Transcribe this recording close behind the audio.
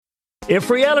If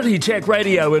Reality Check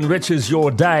Radio enriches your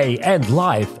day and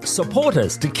life, support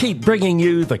us to keep bringing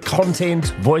you the content,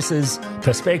 voices,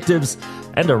 perspectives,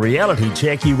 and a reality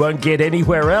check you won't get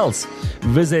anywhere else.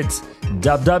 Visit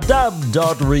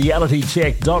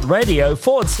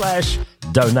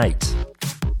www.realitycheck.radio/donate.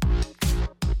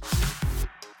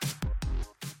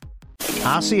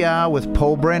 RCR with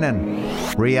Paul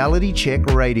Brennan, Reality Check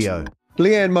Radio.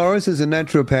 Leanne Morris is a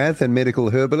naturopath and medical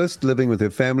herbalist living with her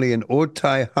family in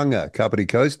Otaihanga, Kapiti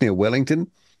Coast near Wellington.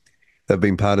 They've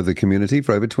been part of the community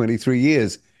for over 23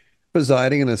 years,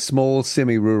 residing in a small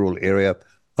semi-rural area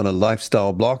on a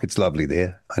lifestyle block. It's lovely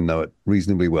there. I know it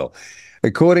reasonably well.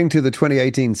 According to the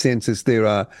 2018 census, there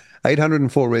are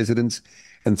 804 residents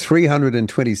and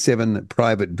 327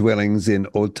 private dwellings in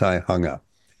Otaihanga.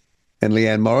 And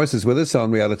Leanne Morris is with us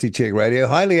on Reality Check Radio.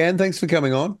 Hi, Leanne. Thanks for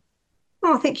coming on.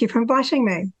 Oh, thank you for inviting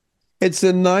me. It's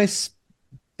a nice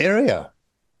area.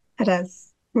 It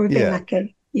is. We've been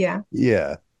lucky. Yeah.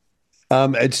 Yeah.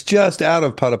 It's just out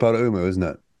of Paraparaumu, isn't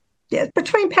it? Yeah, it's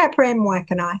between Papa and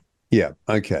Waikanai. Yeah,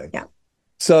 okay. Yeah.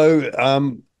 So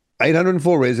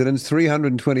 804 residents,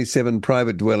 327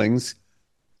 private dwellings.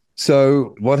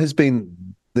 So what has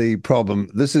been the problem?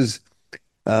 This is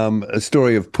a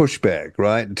story of pushback,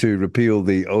 right, to repeal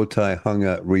the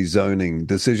Otaihanga rezoning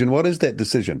decision. What is that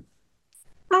decision?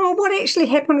 Oh, what actually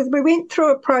happened was we went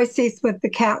through a process with the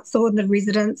council and the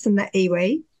residents and the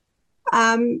iwi,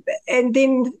 and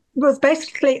then was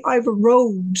basically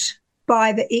overruled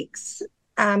by the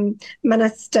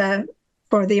ex-minister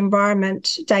for the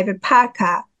Environment, David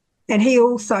Parker, and he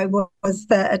also was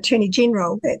the Attorney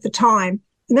General at the time.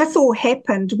 And this all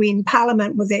happened when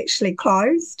Parliament was actually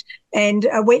closed and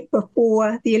a week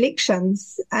before the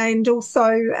elections. And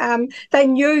also they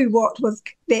knew what was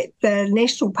that the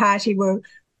National Party were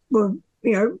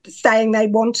saying they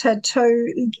wanted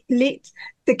to let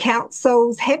the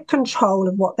councils have control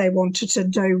of what they wanted to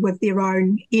do with their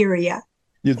own area.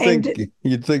 You'd think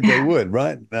they would,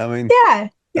 right? I mean, yeah.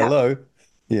 Hello.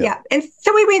 Yeah. And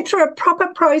so we went through a proper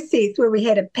process where we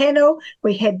had a panel,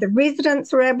 we had the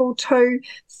residents were able to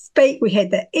speak, we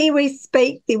had the iwi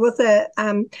speak, there was a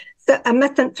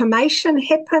misinformation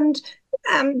happened,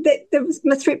 that there was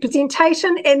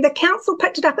misrepresentation, and the council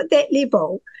picked it up at that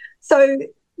level. So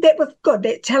that was good,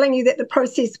 that telling you that the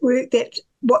process worked, that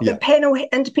what the panel,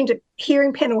 independent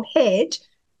hearing panel had.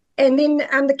 And then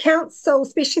the council,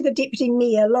 especially the Deputy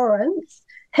Mayor, Lawrence,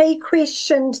 he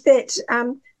questioned that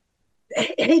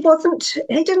he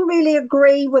didn't really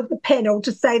agree with the panel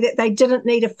to say that they didn't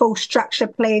need a full structure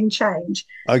plan change.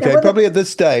 Okay, probably at this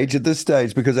stage,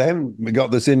 because I haven't got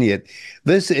this in yet,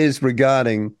 this is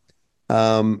regarding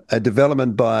a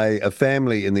development by a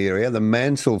family in the area, the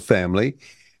Mansell family,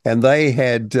 and they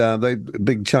had a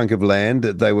big chunk of land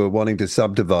that they were wanting to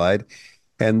subdivide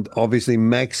and obviously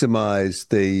maximize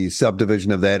the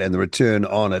subdivision of that and the return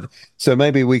on it. So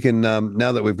maybe we can,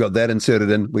 now that we've got that inserted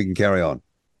in, we can carry on.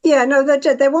 Yeah, no, they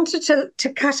did. They wanted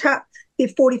to cut up their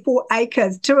 44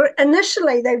 acres.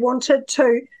 Initially, they wanted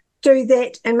to do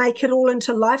that and make it all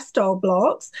into lifestyle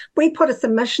blocks. We put a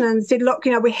submission in and said, look,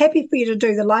 we're happy for you to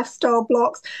do the lifestyle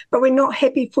blocks, but we're not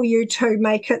happy for you to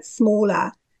make it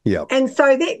smaller. Yeah. And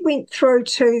so that went through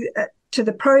to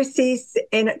the process,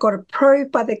 and it got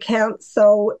approved by the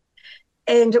council,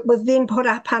 and it was then put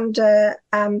up under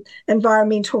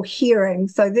environmental hearing.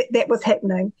 So that was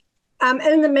happening.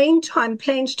 In the meantime,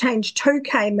 Plans Change 2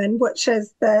 came in, which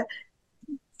is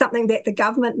something that the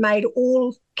government made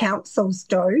all councils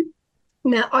do.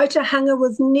 Now, Otaihanga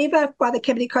was never, by the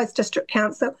Kapiti Coast District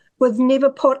Council, was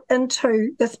never put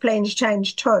into this Plans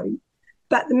Change 2.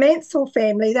 But the Mansell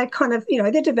family, they kind of,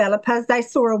 they're developers, they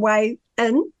saw a way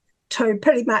in to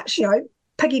pretty much,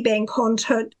 piggy bank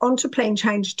onto Plan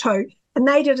Change 2, and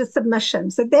they did a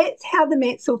submission. So that's how the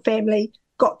Mansell family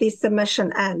got their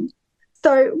submission in.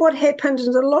 So what happened is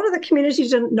a lot of the community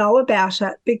didn't know about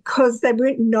it because they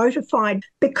weren't notified.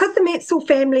 Because the Mansell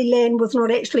family land was not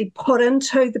actually put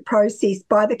into the process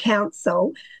by the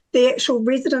council, the actual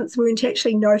residents weren't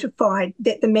actually notified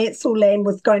that the Mansell land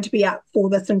was going to be up for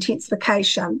this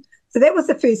intensification. So that was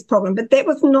the first problem, but that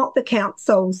was not the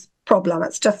council's problem.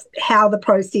 It's just how the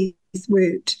process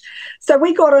worked. So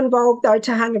we got involved, the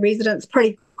Otaihanga residents,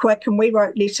 pretty quick, and we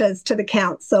wrote letters to the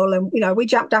council, and we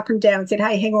jumped up and down and said,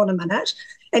 hey, hang on a minute.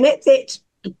 And at that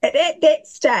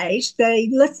stage, they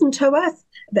listened to us.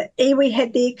 The iwi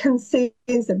had their concerns,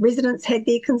 the residents had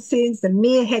their concerns, the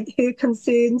mayor had her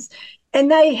concerns, and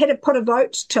they had to put a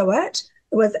vote to it.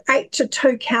 It was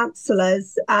 8-2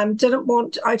 councillors didn't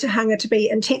want Otaihanga to be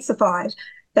intensified.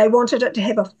 They wanted it to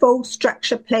have a full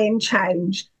structure plan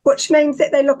change, which means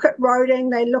that they look at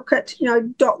roading, they look at,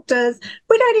 doctors.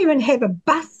 We don't even have a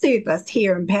bus service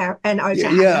here in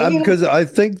Otaihanga. Yeah, because I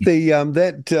think the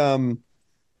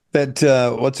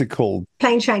what's it called?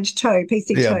 Plan change 2,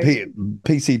 PC2. Yeah,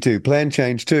 PC2, plan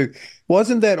change 2.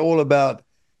 Wasn't that all about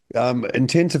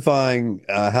intensifying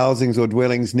housings or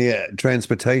dwellings near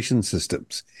transportation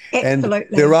systems? Absolutely.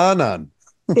 And there are none.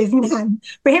 There's none.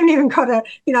 We haven't even got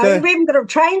we haven't got a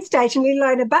train station, let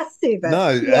alone a bus service. No,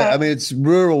 yeah. I mean, it's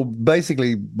rural,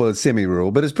 basically, well, it's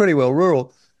semi-rural, but it's pretty well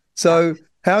rural. So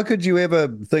how could you ever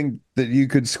think that you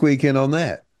could squeak in on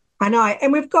that? I know.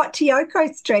 And we've got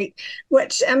Tioko Street,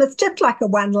 which is just like a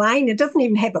one lane. It doesn't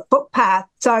even have a footpath.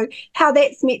 So how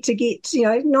that's meant to get,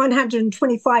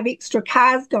 925 extra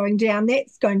cars going down,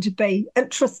 that's going to be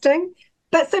interesting.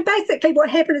 But so basically what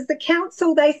happened is the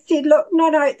council, they said, look,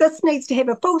 no, this needs to have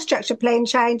a full structure plan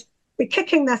change. We're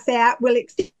kicking this out. We're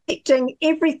accepting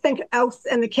everything else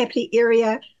in the Kapiti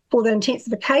area for the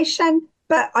intensification,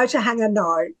 but Otaihanga,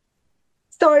 no.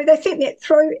 So they sent that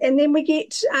through, and then we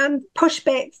get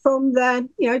pushback from the,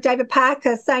 David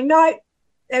Parker saying, no,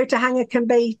 Otaihanga can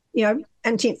be,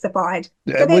 intensified.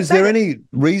 Was there any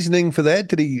reasoning for that?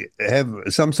 Did he have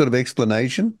some sort of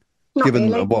explanation,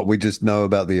 given really. What we just know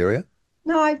about the area?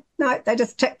 No, they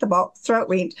just ticked the box, through it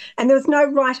went. And there was no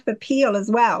right of appeal as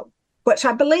well, which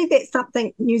I believe that's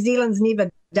something New Zealand's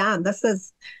never done. This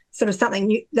is sort of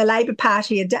something the Labour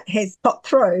Party has put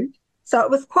through. So it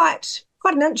was quite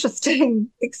an interesting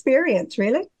experience,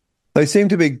 really. They seem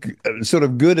to be sort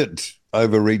of good at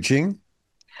overreaching.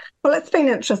 Well, it's been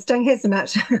interesting,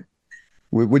 hasn't it?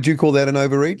 Would you call that an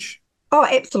overreach? Oh,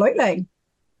 absolutely.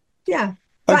 Yeah.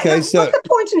 Okay, so what's the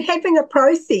point in having a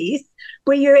process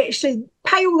where you actually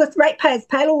pay all this, ratepayers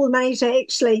pay all the money to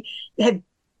actually have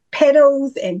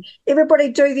pedals and everybody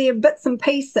do their bits and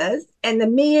pieces, and the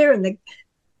mayor and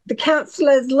the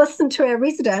councillors listen to our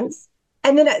residents,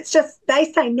 and then it's just they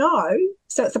say no,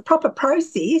 so it's a proper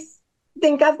process,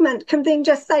 then government can then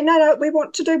just say, no, we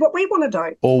want to do what we want to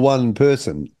do. Or one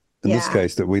person, in this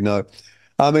case, that we know.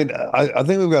 I mean, I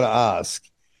think we've got to ask.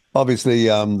 Obviously,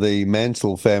 the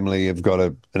Mansell family have got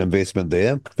an investment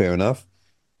there. Fair enough.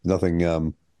 Nothing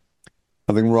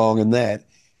wrong in that.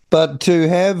 But to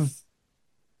have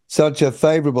such a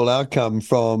favourable outcome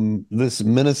from this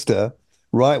minister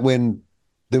right when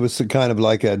there was kind of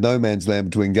like a no man's land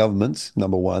between governments,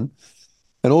 number one,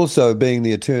 and also being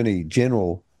the Attorney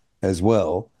General as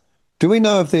well. Do we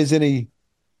know if there's any...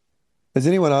 Has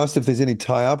anyone asked if there's any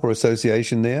tie-up or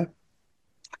association there?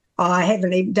 I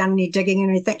haven't even done any digging or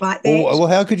anything like that. Well,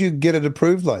 how could you get it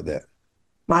approved like that?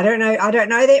 I don't know. I don't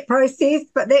know that process,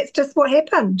 but that's just what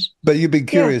happened. But you'd be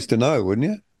curious to know, wouldn't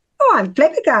you? Oh, I'm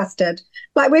flabbergasted.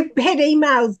 Like, we've had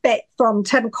emails back from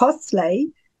Tim Costley,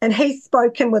 and he's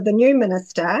spoken with the new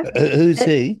minister. Who's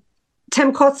he?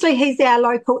 Tim Costley, he's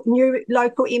our new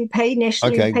local MP,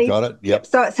 national MP. Okay, got it, yep.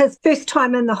 So it's his first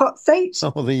time in the hot seat.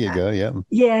 Oh, there you go, yeah.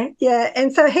 Yeah.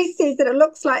 And so he says that it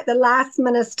looks like the last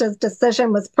minister's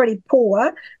decision was pretty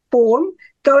poor form,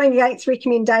 going against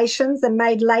recommendations and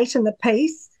made late in the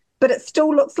piece, but it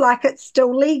still looks like it's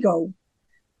still legal.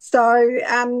 So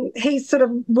he's sort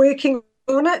of working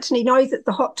on it, and he knows it's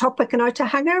a hot topic in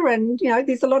Otaihanga, and,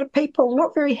 there's a lot of people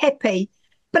not very happy.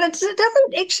 But it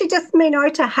doesn't actually just mean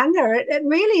Otaihanga. It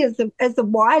really is a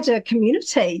wider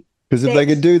community. Because if they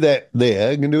can do that there,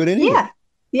 they can do it anywhere.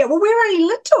 Yeah. Well, we're only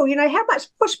little. How much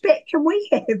pushback can we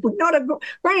have? We're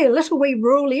only a little wee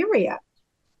rural area.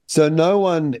 So no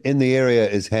one in the area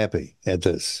is happy at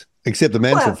this, except the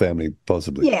Mansell family,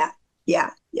 possibly. Yeah.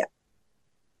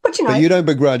 But But you don't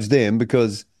begrudge them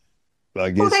because,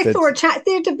 I guess. Well, they saw a chance.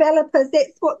 They're developers.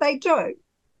 That's what they do.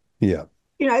 Yeah.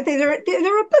 They're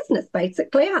a business,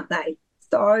 basically, aren't they?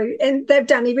 So, and they've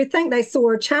done everything. They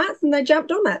saw a chance and they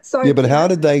jumped on it. So, yeah, but how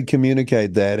did they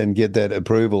communicate that and get that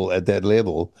approval at that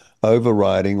level,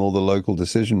 overriding all the local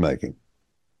decision making?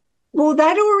 Well,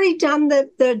 they'd already done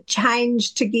the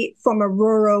change to get from a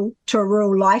rural to a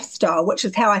rural lifestyle, which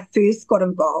is how I first got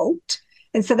involved.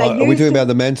 And so are we talking about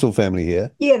the Mansell family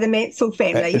here? Yeah, the Mansell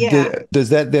family. Yeah. Does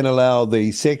that then allow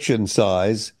the section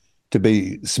size to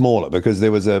be smaller? Because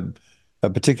there was a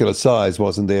particular size,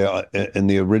 wasn't there, in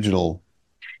the original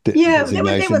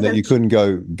designation that you couldn't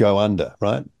go under,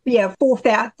 right? Yeah,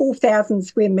 4,000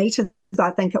 square metres,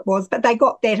 I think it was. But they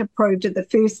got that approved at the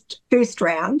first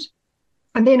round.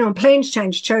 And then on plans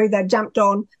change 2, they jumped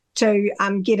on to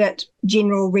get it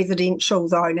general residential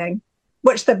zoning,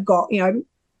 which they've got,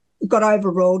 got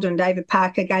overruled, and David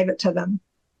Parker gave it to them.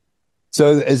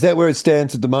 So is that where it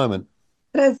stands at the moment?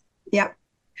 It is, yeah.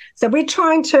 So we're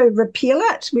trying to repeal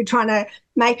it. We're trying to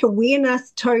make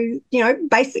awareness to,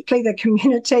 basically the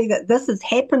community that this has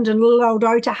happened in little old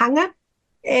Otaihanga.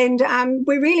 And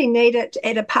we really need it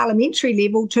at a parliamentary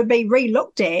level to be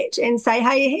re-looked at and say,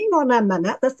 hey, hang on a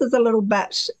minute, this is a little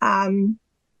bit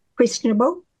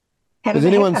questionable. Has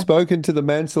anyone spoken to the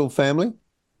Mansell family?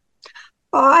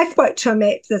 Oh, I spoke to him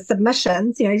at the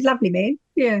submissions. He's a lovely man.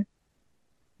 Yeah.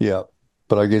 Yeah,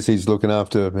 but I guess he's looking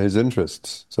after his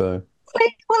interests. So.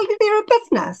 Well, they're a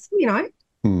business, Yeah.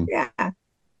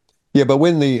 Yeah, but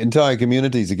when the entire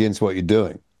community's against what you're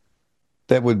doing,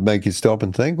 that would make you stop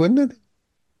and think, wouldn't it?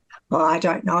 Well, I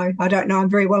don't know. I'm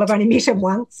very well. I've only met him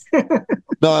once.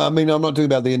 No, I mean, I'm not talking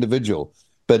about the individual,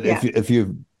 but Yeah. if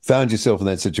you found yourself in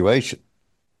that situation,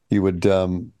 you would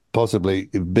possibly,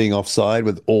 being offside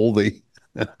with all the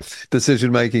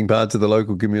decision-making parts of the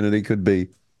local community could be.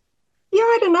 Yeah,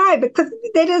 I don't know, because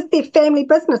that is their family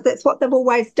business. That's what they've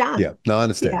always done. Yeah, no, I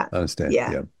understand. Yeah. I understand.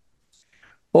 Yeah.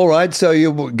 All right, so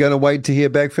you're going to wait to hear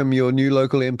back from your new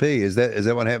local MP. Is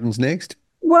that what happens next?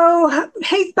 Well,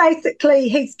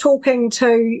 he's talking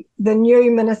to the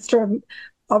new Minister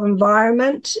of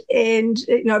Environment, and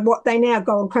what they now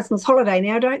go on Christmas holiday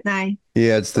now, don't they?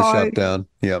 Yeah, it's the shutdown.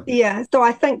 Yeah. Yeah. So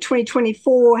I think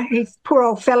 2024, he's poor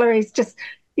old fella. He's just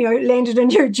landed a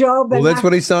new job. Well, that's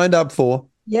what he signed up for.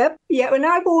 Yep. Yeah. When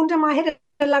I warned him, I had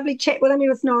a lovely chat with him. He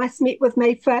was nice. Met with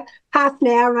me for half an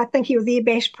hour, and I think he was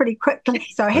airbashed pretty quickly.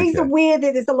 So he's aware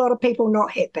that there's a lot of people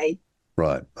not happy.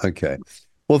 Right. Okay.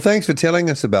 Well, thanks for telling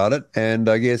us about it, and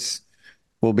I guess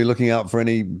we'll be looking out for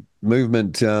any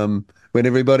movement when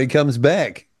everybody comes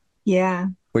back. Yeah.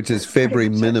 Which is February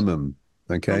minimum.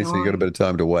 Okay, so you've got a bit of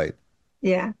time to wait.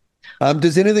 Yeah.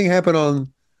 Does anything happen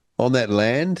on that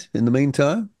land in the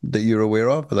meantime that you're aware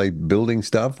of? Are they building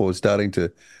stuff or starting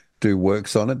to do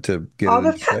works on it to get it?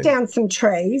 They've cut down some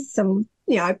trees, some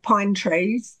pine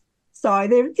trees. So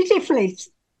they're definitely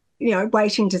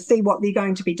waiting to see what they're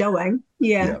going to be doing.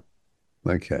 Yeah.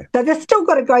 Okay. So they've still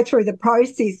got to go through the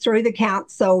process through the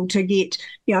council to get,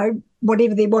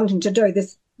 whatever they're wanting to do.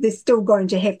 They're still going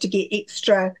to have to get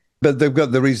extra. But they've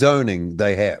got the rezoning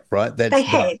they have, right? They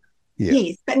have, yeah.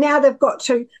 Yes. But now they've got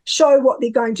to show what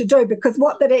they're going to do, because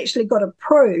what they'd actually got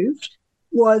approved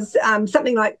was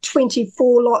something like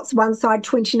 24 lots one side,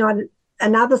 29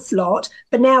 another slot,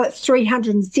 but now it's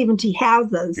 370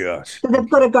 houses. Gosh. So they've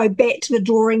got to go back to the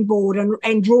drawing board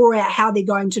and draw out how they're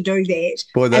going to do that.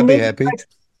 Boy, they'll be happy.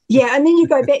 And then you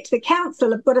go back to the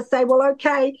council. They've got to say, well,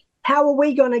 okay, how are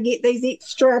we going to get these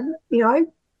extra,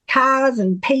 cars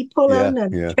and people in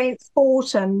and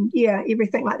transport and,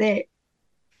 everything like that.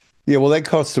 Yeah, well, that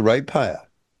costs the ratepayer.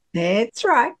 That's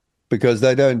right. Because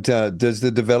they don't, does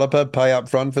the developer pay up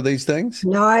front for these things?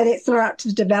 No, that's not up to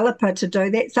the developer to do.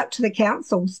 That's up to the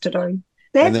councils to do.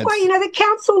 That's why, the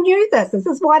council knew this. This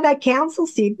is why the council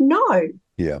said no.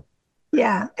 Yeah.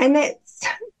 Yeah, and that's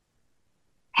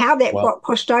how that got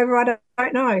pushed over, I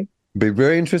don't know. Be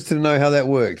very interested to know how that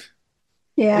worked.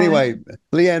 Yeah. Anyway,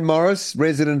 Leanne Morris,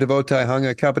 resident of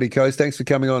Otaihanga, Kapiti Coast, thanks for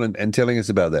coming on and telling us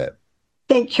about that.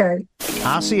 Thank you.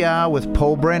 RCR with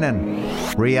Paul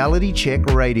Brennan, Reality Check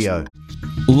Radio.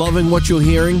 Loving what you're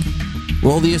hearing?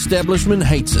 Well, the establishment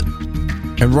hates it.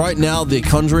 And right now, they're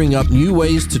conjuring up new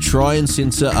ways to try and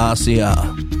censor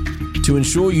RCR. To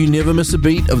ensure you never miss a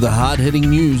beat of the hard-hitting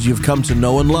news you've come to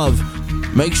know and love,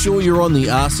 make sure you're on the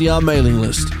RCR mailing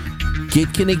list.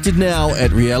 Get connected now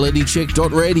at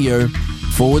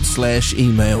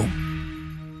realitycheck.radio/email.